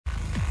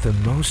The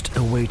most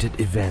awaited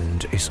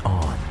event is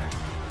on.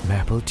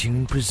 Maple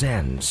Tune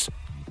presents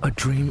a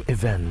dream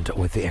event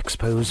with the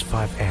Expose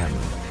 5M,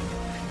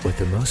 with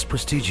the most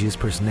prestigious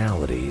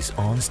personalities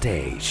on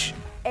stage.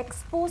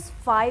 Expose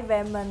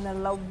 5M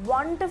എന്നുള്ള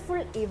wonderful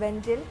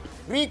ഇവന്റിൽ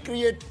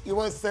recreate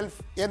your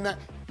self എന്ന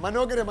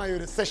മനോഹരമായ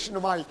ഒരു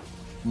സെഷനുമായി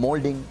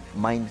moulding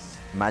minds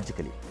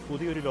magically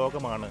പുതിയൊരു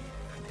ലോകമാണ്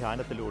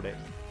ധ്യാനത്തിലൂടെ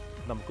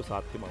നമുക്ക്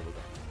സാധ്യമാവുക.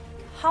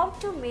 How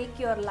to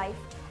make your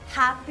life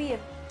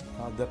happier.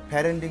 The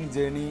parenting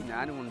journey.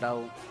 ഞാനും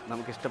ഉണ്ടാവും,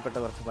 നമുക്ക് ഇഷ്ടപ്പെട്ട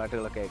കുറച്ച്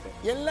പാട്ടുകളൊക്കെ ആയിട്ട്.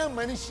 എല്ലാ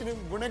മനുഷ്യനും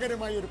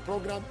ഗുണകരമായ ഒരു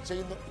പ്രോഗ്രാം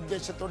ചെയ്യുന്ന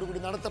ഉദ്ദേശത്തോടു കൂടി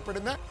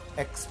നടത്തപ്പെടുന്ന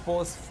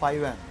Expose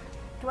 5M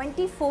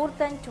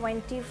 24th and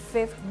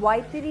 25th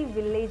Vythiri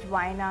village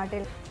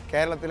വയനാട്ടിൽ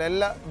കേരളത്തിലെ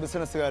എല്ലാ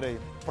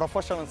ബിസിനസ്സുകാരെയും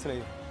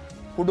പ്രൊഫഷണൽസിനെയും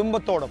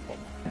കുടുംബത്തോടൊപ്പം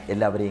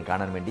എല്ലാവരെയും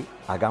കാണാൻ വേണ്ടി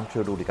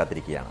ആകാംക്ഷയോടുകൂടി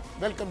കാത്തിരിക്കുകയാണ്.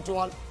 Welcome to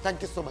all.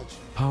 Thank you so much.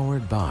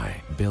 Powered by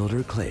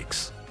Builder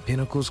Clicks,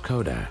 Pinnacles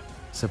Coda,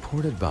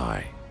 supported by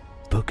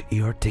Book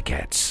Your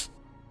Tickets.